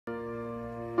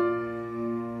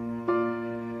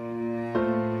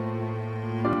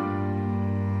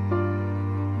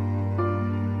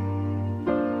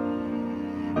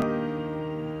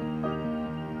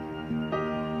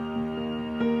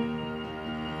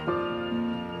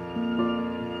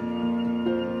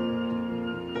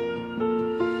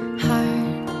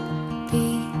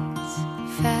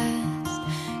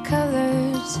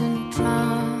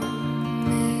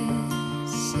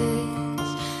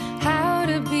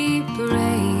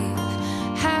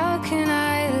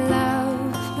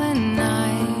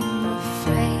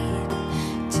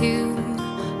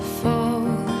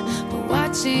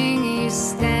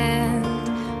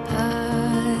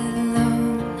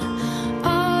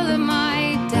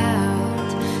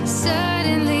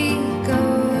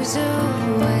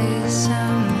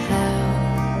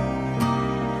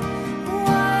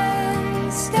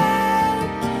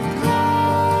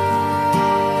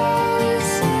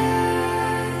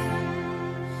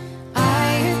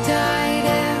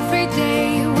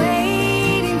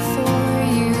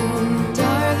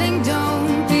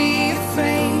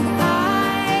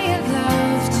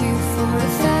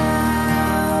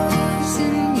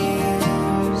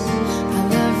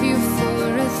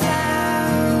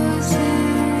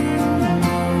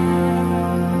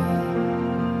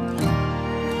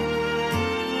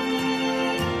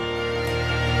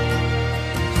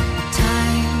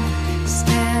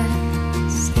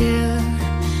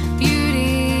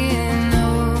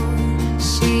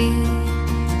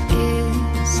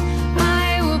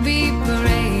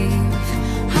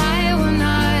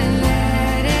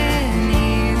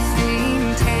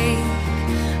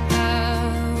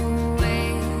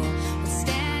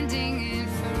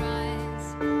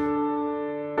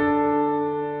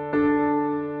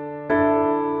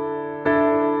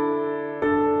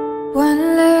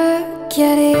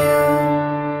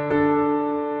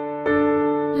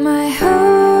My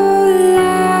whole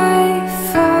life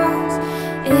falls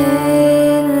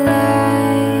in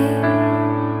line.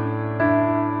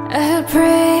 I'll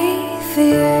pray for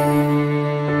you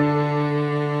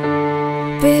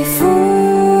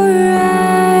before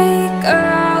I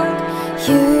call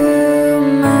you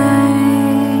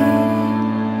mine.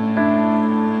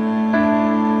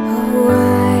 Oh,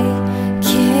 I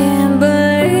can't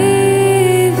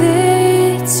believe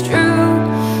it's true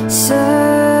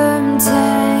sometimes.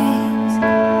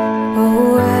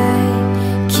 Oh, I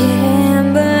can't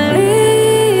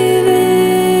believe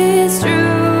it's true.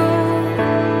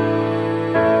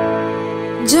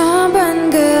 जान बन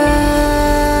गया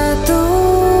तू,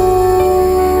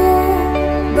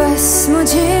 बस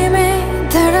मुझे में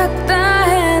धड़कता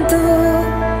है तू।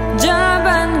 जान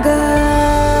बन गया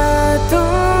तू,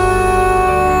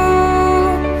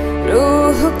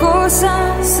 रूह को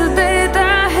सांस देता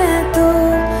है तू।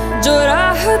 जो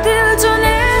राह दिल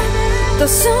चुने तो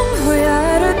सुन हो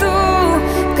यार तू,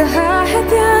 कहा है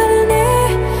प्यार ने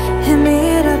है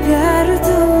मेरा प्यार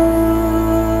तू।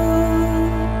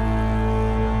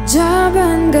 जा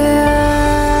बन गया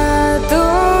तू,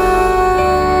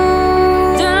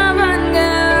 जा बन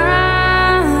गया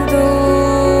तू।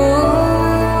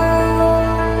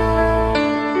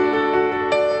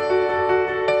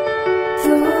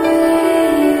 The way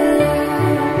you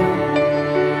lie,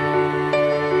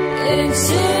 it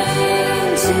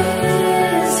changes who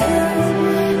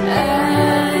I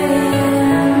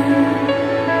am.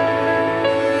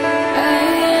 I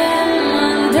am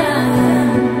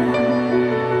undone,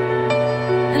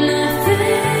 and I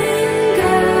think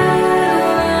I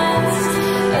was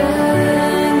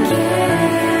again.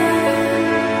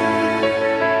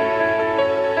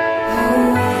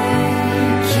 Oh, I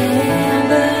can't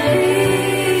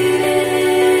believe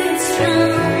it's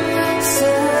true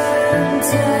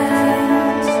sometimes.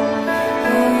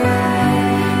 Oh, I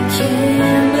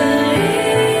can't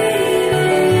believe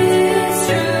it's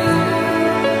true.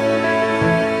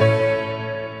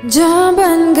 जान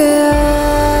बन गया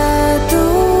तू,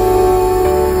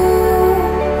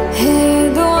 है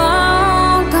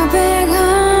दुआओं का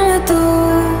पैगाम तू।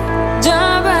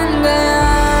 जान बन गया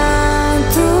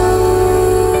तू,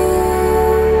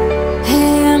 है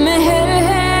मेहर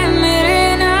है मेरे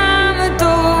नाम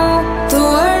तो। तू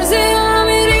अर्ज़ियाँ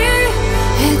मेरी है,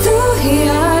 तू ही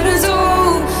आरज़ू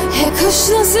है,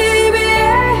 खुशनसीबी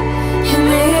है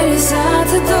मेरे साथ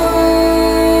तो।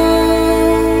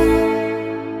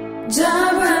 जा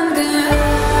बन गया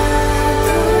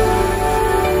तू,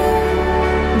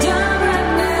 जा बन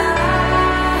गया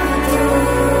तू,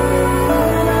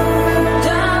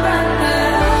 जा बन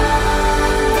गया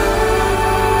तू,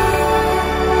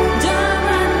 जा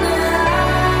बन गया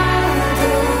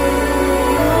तू।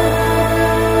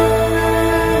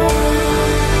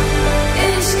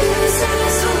 इश्क से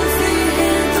सूफी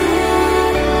है तू,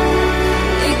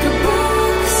 एक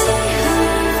बुक से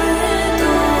हर्फ है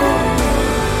तू।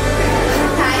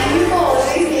 Thank you for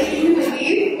always making me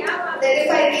believe that if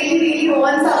I really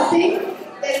want something,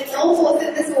 then no force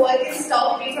in this world can stop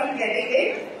me from getting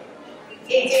it.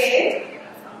 AKA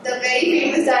the very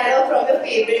famous dialogue from your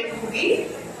favorite movie.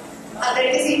 अगर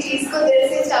किसी चीज को दिल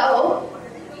से चाहो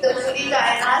तो पूरी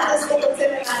कायनात उसको तुमसे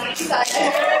मिलाने की साजिश है।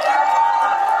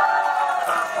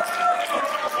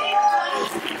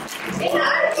 In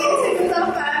our case, it was our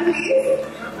families.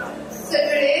 So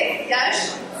today, Yash,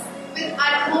 with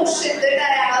utmost shiddat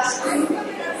I ask you,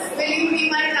 will you be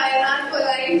my kainat for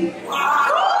life?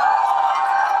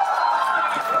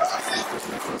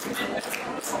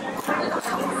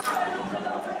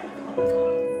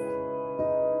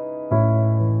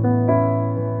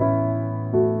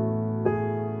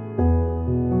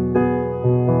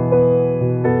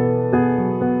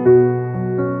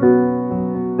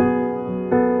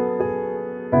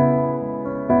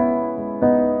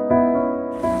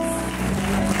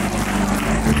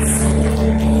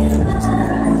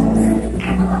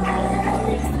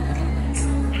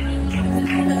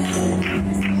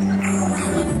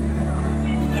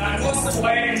 That was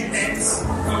quite intense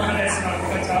organized in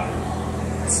Radhika.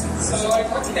 So I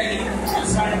thought that you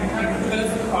started becoming popular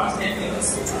for the past 10 years,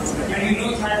 and you know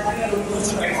it has been a roller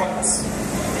coaster ride for us.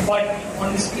 But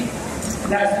honestly,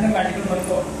 it has been a magical one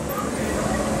for me.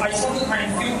 I just want to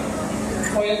thank you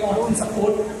for your constant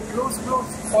support,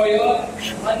 for your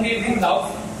unwavering love,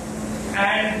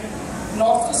 and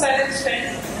not to silent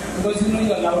strength because you know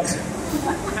you're loud.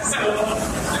 So,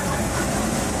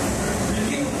 will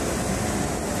you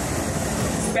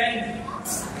spend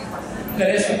the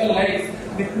rest of your life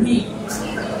with me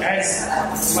as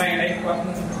my life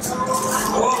partner?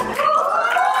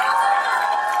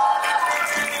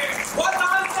 What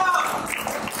answer?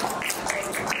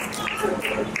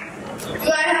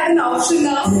 option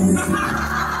now.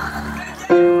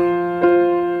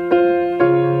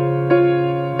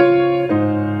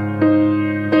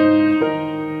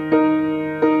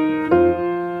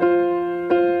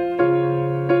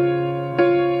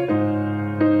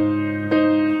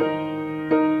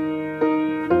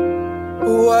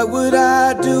 What would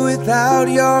I do without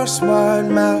your smart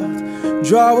mouth?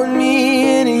 Drawing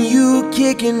me in and you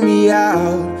kicking me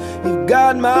out. You've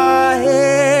got my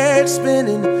head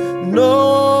spinning,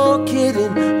 no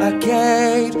kidding. I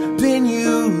can't pin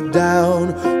you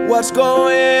down. What's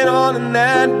going on in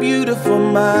that beautiful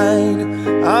mind?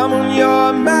 I'm on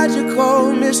your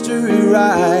magical mystery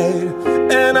ride,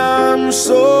 and I'm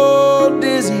so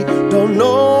dizzy, don't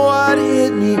know what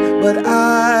hit me, but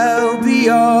I'll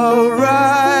be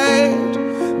alright.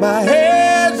 My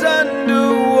head's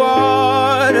underwater,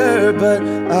 but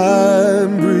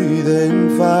I'm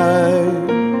breathing fine.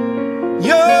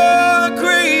 You're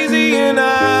crazy and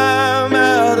I'm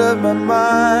out of my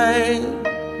mind,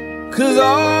 'cause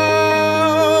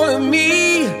all of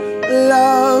me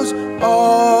loves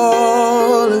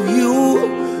all of you.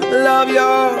 Love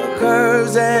your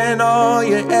curves and all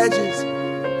your edges,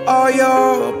 all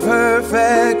your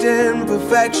perfect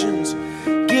imperfections.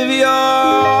 Give your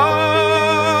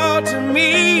all to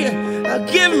me, I'll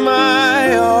give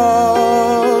my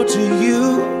all to you.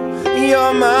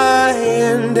 You're my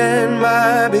end and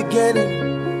my beginning.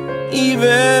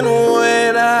 Even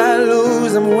when I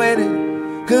lose, I'm winning,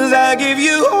 'cause I give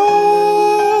you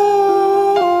all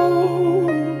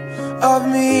of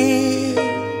me,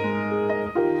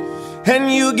 and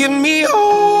you give me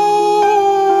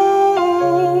all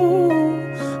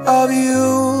of you.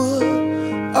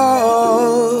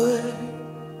 Oh,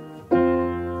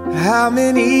 how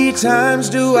many times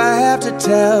do I have to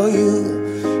tell you?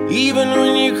 Even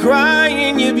when you're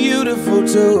crying, you're beautiful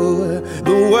too.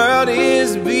 The world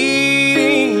is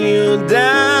beating you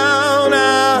down.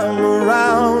 I'm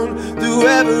around through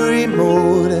every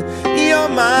mood.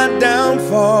 You're my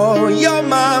downfall, you're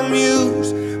my muse,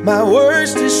 my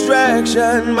worst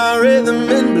distraction, my rhythm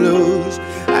and blues.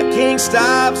 I can't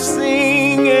stop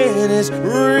singing, it's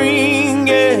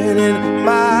ringing in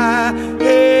my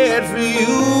head for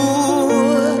you.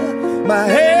 My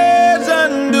head's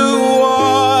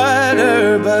underwater,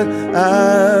 but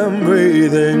I'm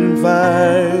breathing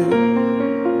fine.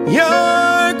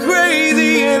 You're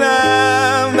crazy and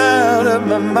I'm out of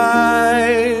my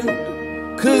mind,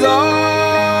 'cause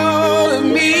all of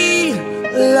me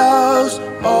loves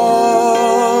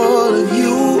all of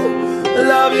you.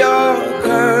 Love your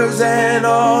curves and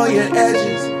all your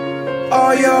edges,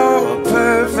 all your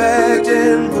perfect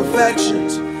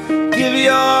imperfections. Give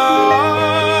your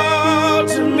all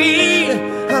to me,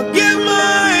 I'll give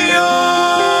my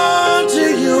all to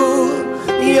you.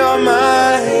 You're my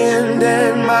end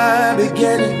and my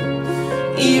beginning.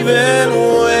 Even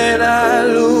when I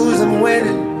lose, I'm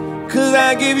winning, 'cause I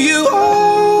give you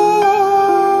all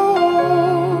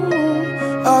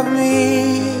of me,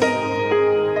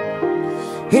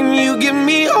 and you give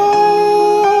me all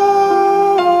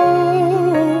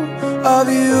of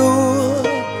you.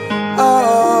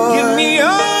 Oh, give me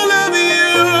all of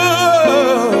you.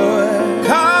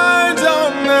 Cards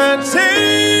on the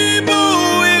table,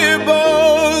 we're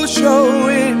both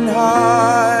showing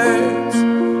hearts,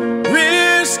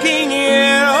 risking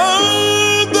it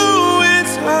although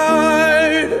it's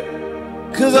hard,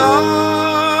 'cause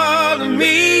all of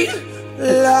me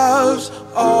loves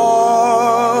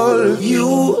all of you.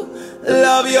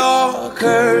 Love your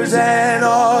curves and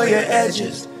all your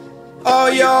edges, all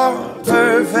your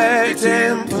perfect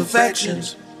imperfections.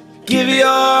 Give your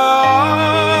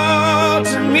all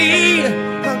to me,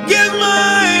 I'll give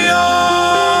my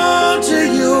all to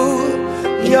you.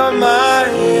 You're my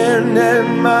end and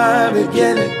my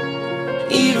beginning.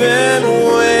 Even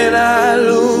when I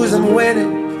lose, I'm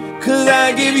winning, 'cause I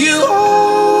give you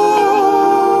all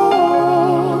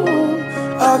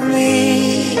of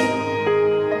me,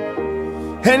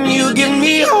 and you give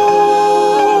me all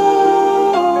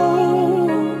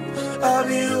of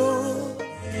you.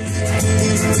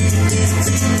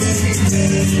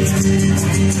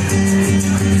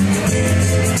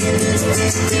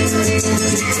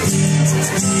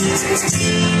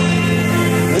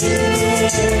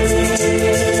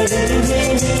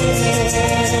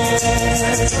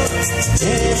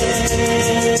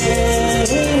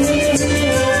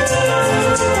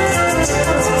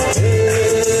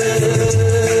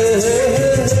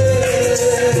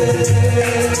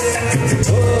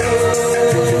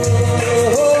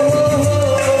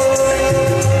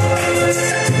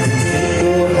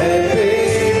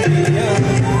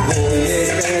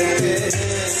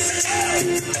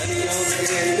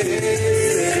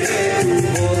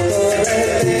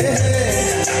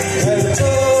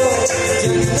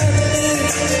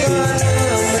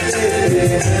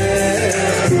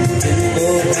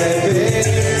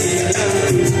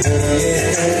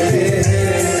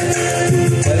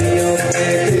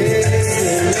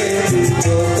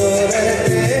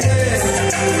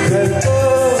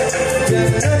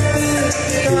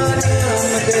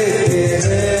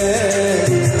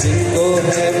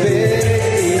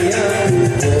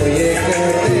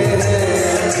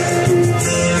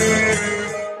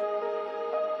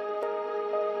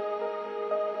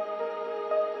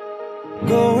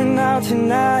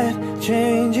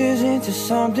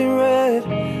 something red.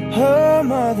 Her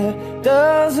mother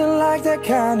doesn't like that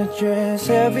kind of dress.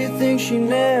 Everything she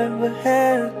never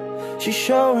had, she's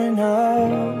showing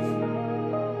off.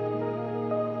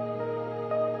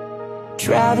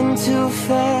 Driving too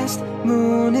fast,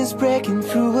 moon is breaking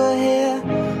through her hair.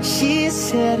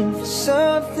 She's heading for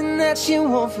something that she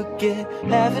won't forget.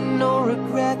 Having no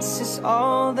regrets is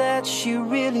all that she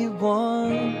really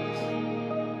wants.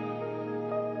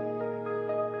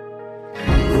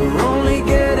 We're only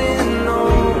getting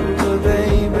older,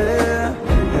 baby,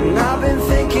 and I've been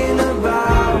thinking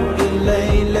about it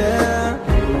lately.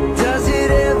 Does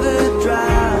it ever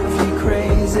drive you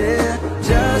crazy?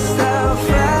 Just how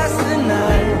fast the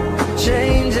night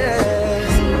changes.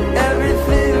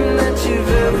 Everything that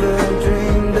you've ever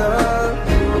dreamed of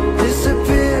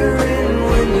disappearing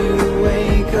when you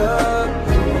wake up.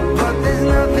 But there's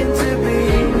nothing to be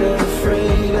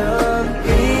afraid of.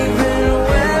 Even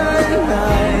when the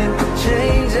night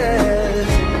changes,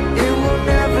 it will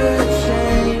never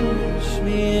change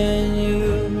me and you.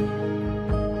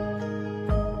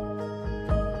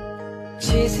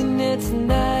 Chasing it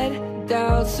tonight,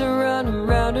 doubts are running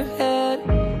round her head.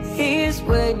 He's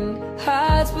waiting,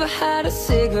 hides behind a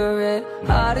cigarette.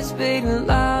 Heart is beating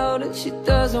loud and she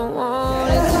doesn't want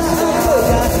it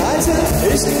to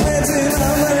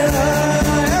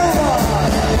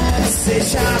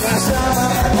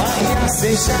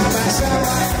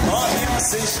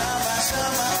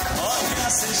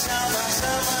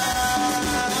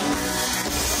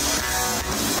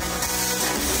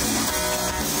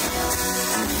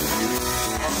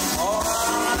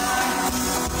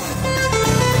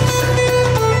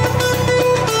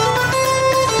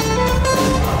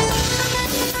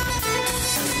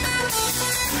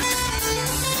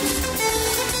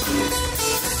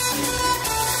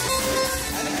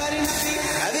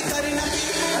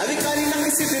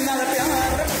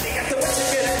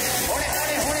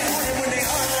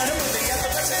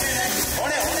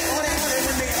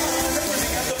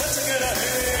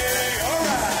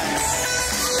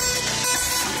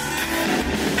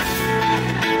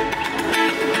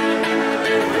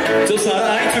So सारा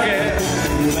आ चुके हैं।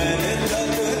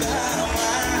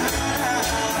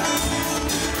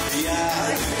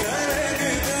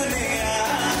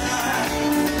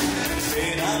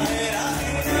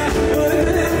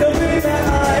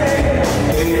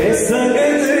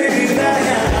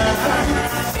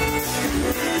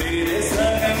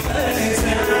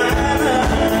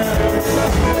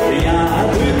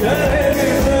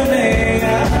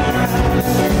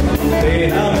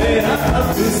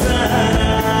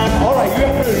 All right, you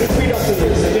have to repeat after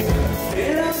this.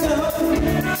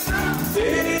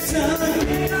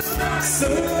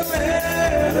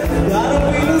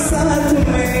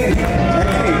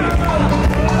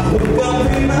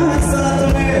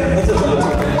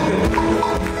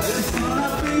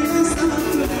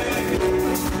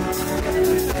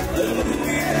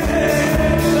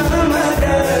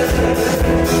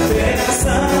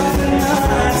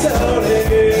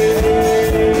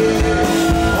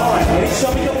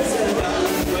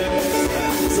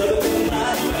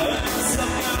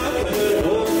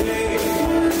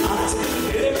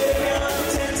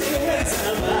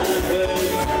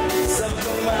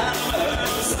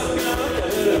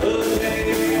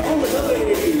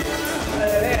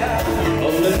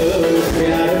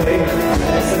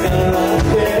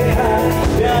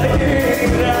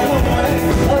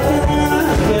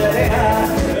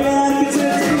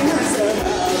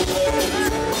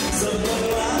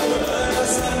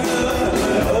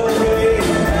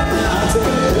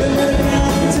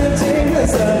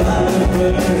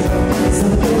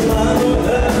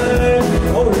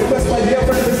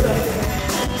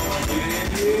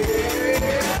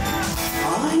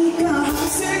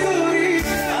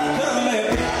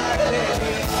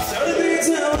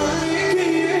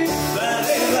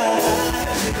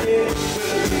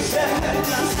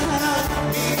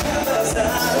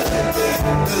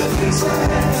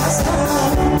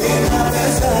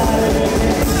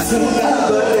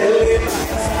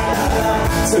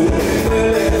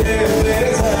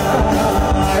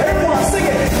 Everyone sing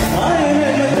it.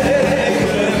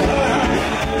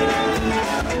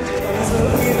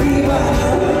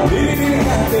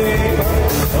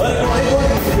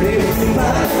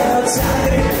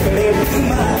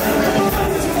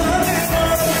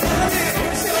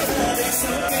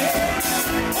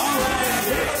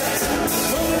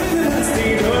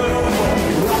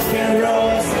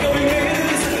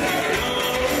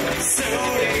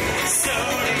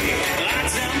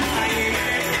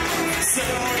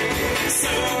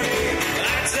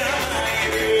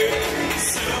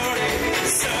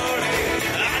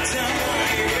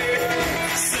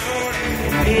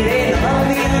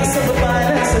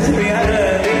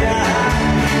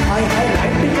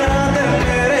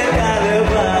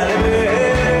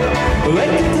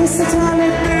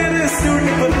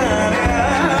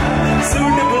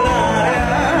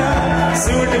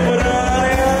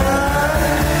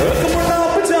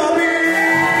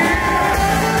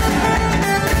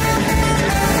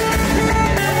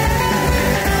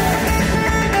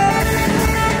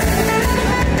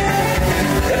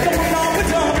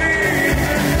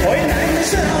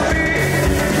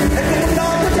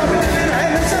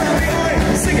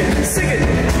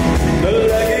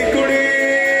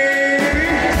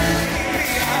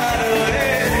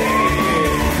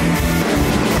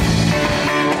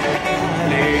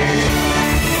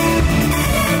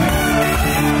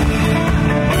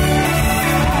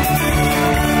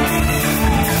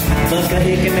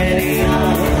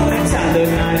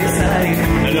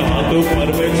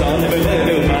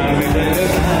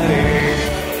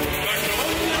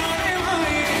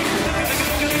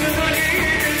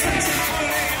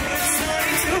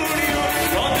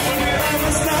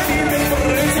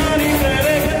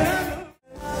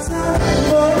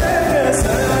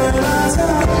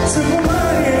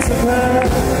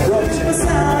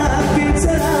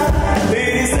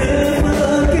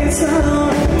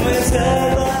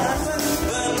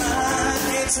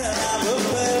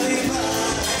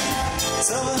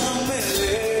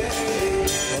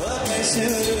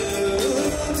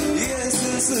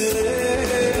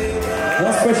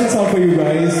 One special song for you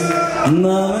guys.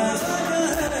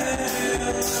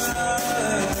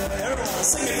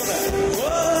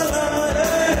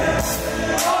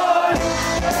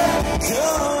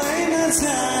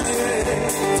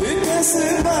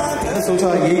 मैंने सोचा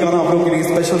ये गाना आप लोगों के लिए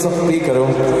स्पेशल सा प्ले करूं.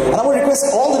 And I want to request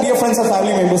all the dear friends and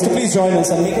family members to please join us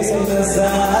and make us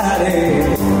नज़ारे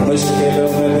मुश्किलों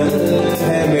में दिल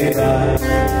है मेरा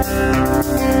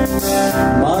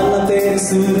माना तेरी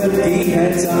सूरत की है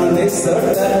चांद सौ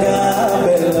टका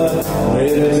बेला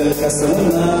मेरे दिल का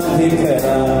सुनना भी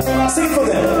खरा. Sing for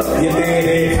them. ये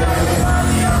तेरे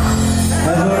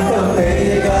होठों पे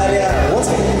ये गालियां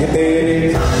ये तेरे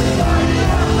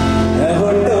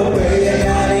होठों पे ये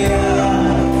गालियां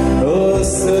ओ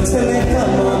सोचने का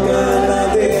मौका न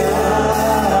दिया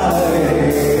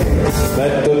मैं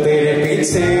तो तेरे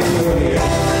पीछे हो गया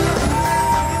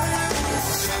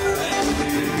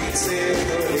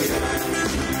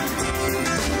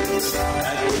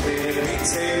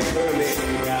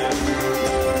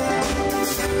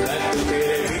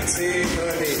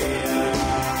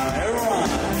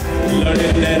लड़े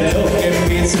नैनों के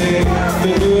पीछे तू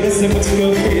दूर से मुझको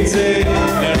खींचे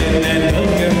लड़े नैनों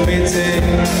के पीछे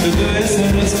तू दूर से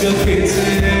मुझको खींचे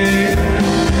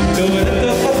दूर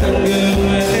तो पतंग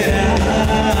मैं तेरा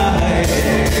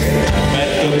मैं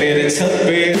तो तेरे छत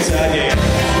पे जागे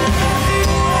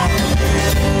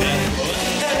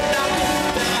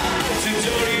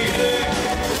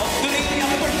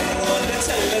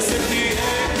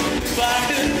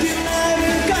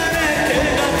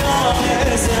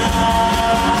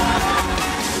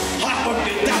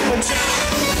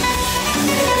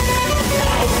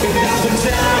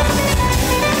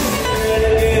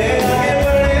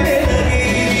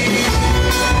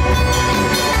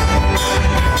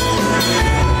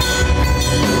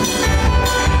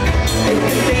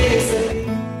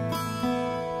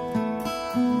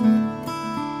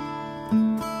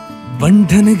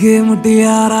बंधन के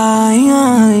मुटियारा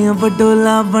आइया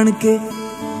बटोला बनके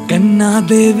कन्ना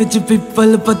दे विच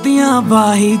पिपल पतियां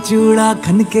बाही चूड़ा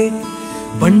खनके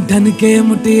बंधन के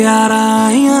मुटियारा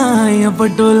आइया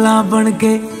बटोला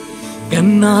बनके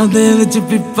कन्ना दे विच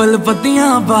पिपल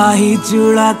पतियां बाही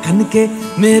चूड़ा खनके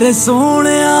मेरे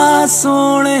सोहणिया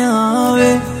सोहणिया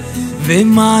वे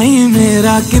माही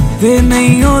मेरा किथे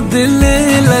नहीं ओ दिल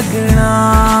लगना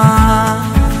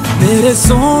मेरे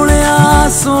सोहणिया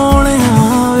सोहणिया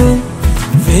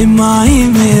वे माही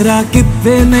मेरा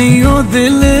किथे नहीं ओ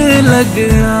दिल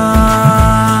लगना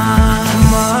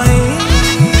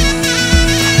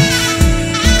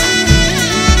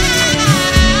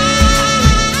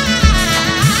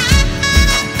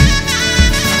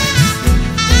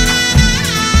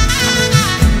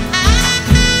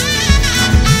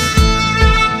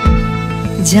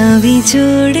जावी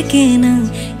छोड़ के ना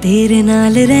तेरे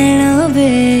नाल रहना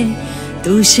वे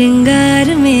तू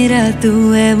श्रृंगार मेरा तू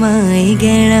है माई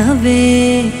गहना वे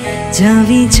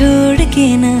जावी छोड़ के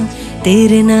ना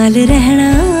तेरे नाल रहना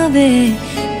वे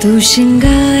तू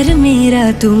श्रृंगार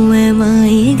मेरा तू है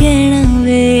माई गहना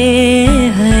वे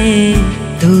हाय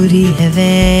दूरी है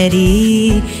वैरी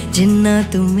जिन्ना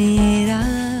तू मेरा